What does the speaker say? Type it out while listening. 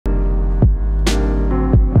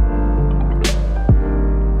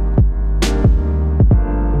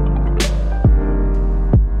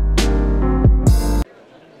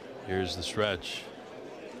Here's the stretch.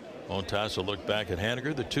 Montas will look back at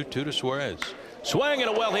Haniger. The 2-2 to Suarez. Swing and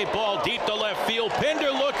a well hit ball deep to left field.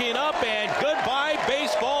 Pinder looking up, and goodbye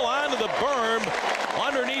baseball onto the berm.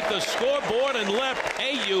 Underneath the scoreboard and left,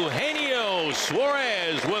 Eugenio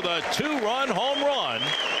Suarez with a 2-run home run.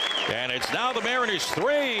 And it's now the Mariners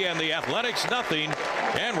 3 and the Athletics nothing.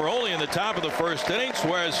 And we're only in the top of the first inning.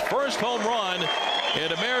 Suarez first home run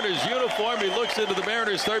in a Mariners uniform. He looks into the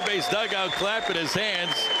Mariners third base dugout, clapping his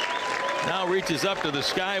hands. Now reaches up to the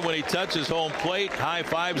sky when he touches home plate. High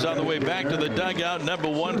fives on the way back to the dugout. Number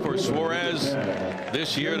 1 for Suarez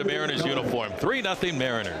this year in a Mariners uniform. 3-0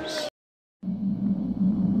 Mariners.